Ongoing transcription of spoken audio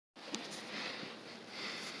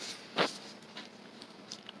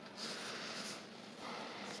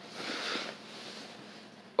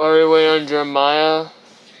Are we waiting on Jeremiah?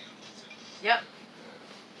 Yep.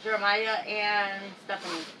 Jeremiah and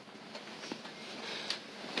Stephanie.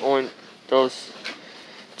 Only those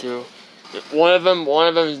two. One of them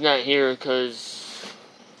is not here because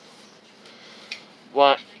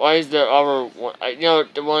why is the other one?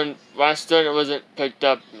 The one last student wasn't picked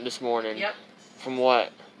up this morning. Yep. From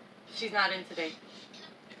what? She's not in today.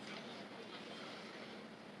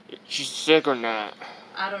 She's sick or not?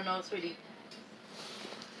 I don't know, sweetie.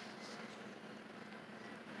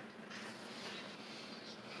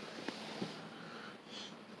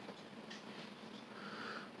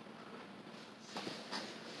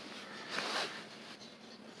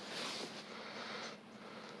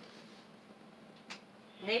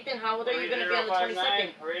 Nathan, how old are you going to be on the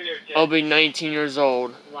 22nd? I'll be 19 years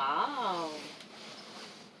old. Wow.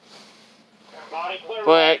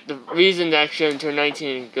 But the reason that I shouldn't turn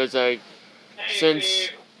 19 because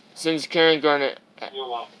since kindergarten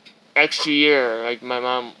extra year, like my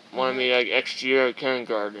mom wanted me like extra year at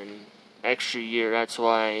kindergarten, extra year. That's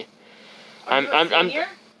why. Are you a senior?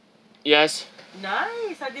 Yes.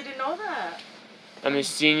 Nice. I didn't know that. I'm a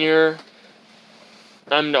senior.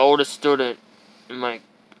 I'm the oldest student in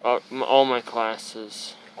all my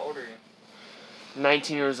classes. How old are you?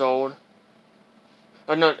 19 years old.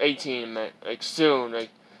 Oh, not 18, man. Like soon, like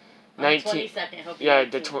 19. 22nd, he'll be yeah,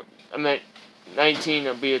 18. I meant 19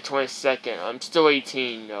 will be the 22nd. I'm still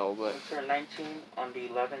 18 though, but. I turned 19 on the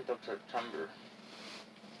 11th of September.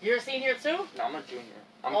 You're a senior too? No, I'm a junior.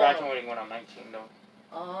 I'm graduating when I'm 19 though.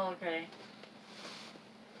 Oh, okay.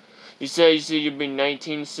 You said you'll be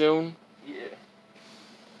 19 soon? Yeah.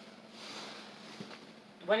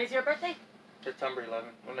 When is your birthday? September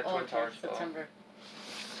 11th, when the Twin Towers fell. September.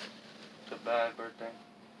 It's a bad birthday.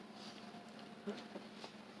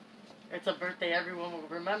 It's a birthday everyone will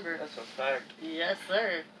remember. That's a fact. Yes,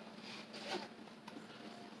 sir.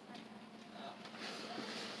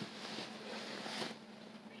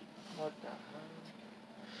 What the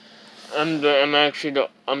hell?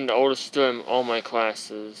 I'm the oldest student in all my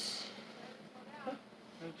classes.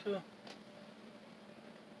 Me too.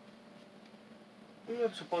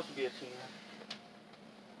 You're supposed to be a senior.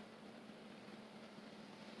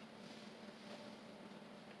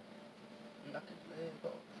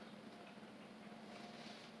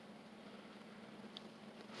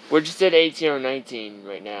 Would you say 18 or 19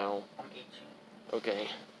 right now? I'm 18. Okay.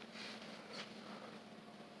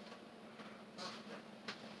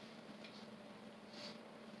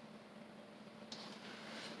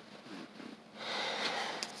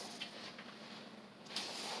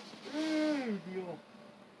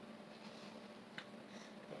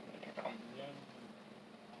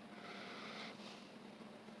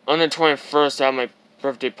 On the 21st, I have my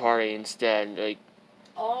birthday party instead. Like.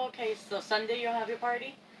 Oh, okay. So Sunday you'll have your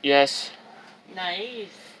party? Yes. Nice.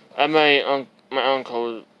 At my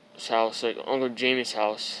uncle's house, like Uncle Jamie's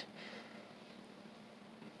house.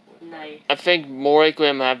 Nice. I think more likely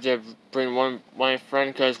I'm gonna have to bring my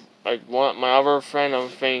friend because my other friend, I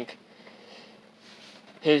think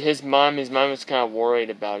his mom is kind of worried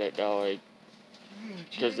about it though, like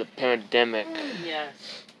because of the pandemic. Yes.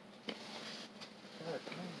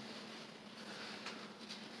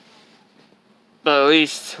 But at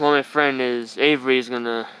least one of my friend is Avery is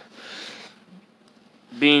gonna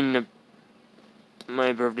be in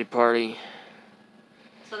my birthday party.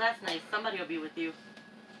 So that's nice. Somebody will be with you.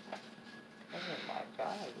 Oh my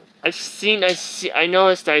God. I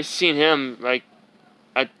noticed I've seen him like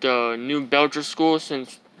at the new Belcher school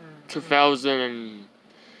since 2011.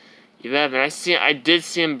 I did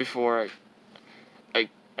see him before. I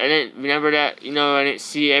didn't remember that. I didn't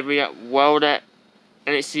see Avery that well. I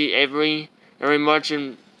didn't see Avery very much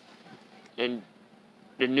in the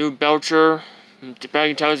new Belcher back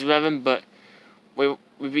in 2011, but we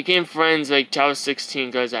became friends like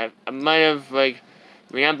 2016 because I might have like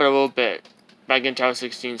remembered a little bit back in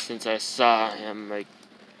 2016 since I saw him like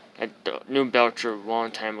at the new Belcher a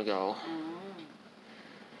long time ago.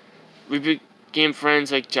 We became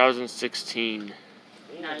friends like 2016.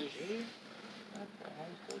 Nice.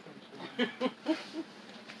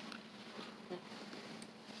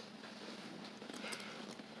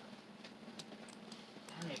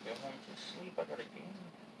 I need to go home to sleep. I got a game.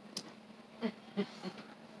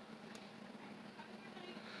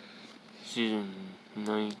 Season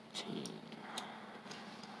 19.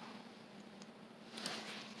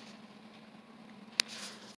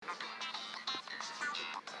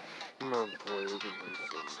 Come on, boy, we can do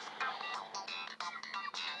this.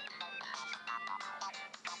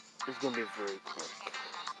 It's gonna be very quick.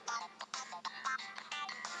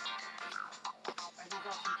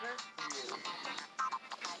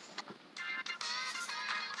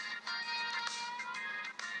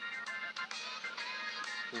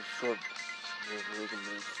 Fuck. Never look at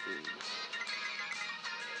my screen.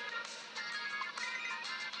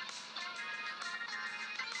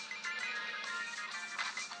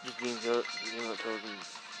 Just being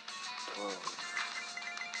 2012.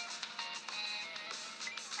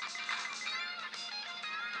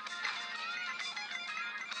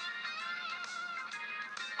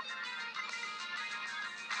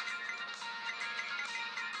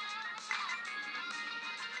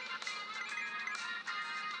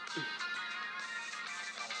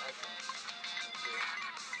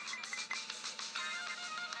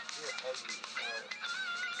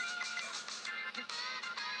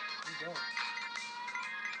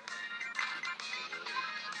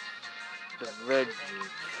 The red juice.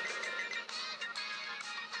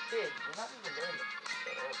 Kid, we're not even doing this.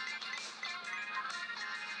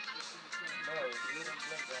 No, you didn't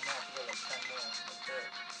blink right now. You got like 10 more. That's it.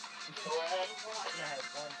 I have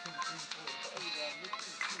 1, 2,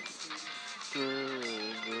 3,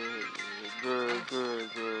 4,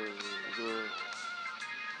 5.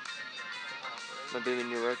 My baby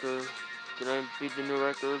new record. Can I beat the new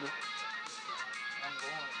record? I'm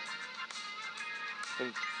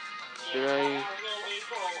going. Did I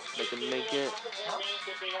can make it?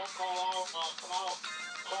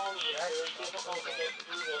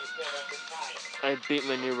 I beat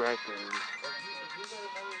my new record.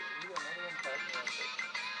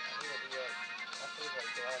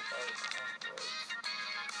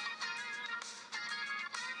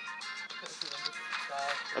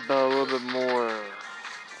 About a little bit more.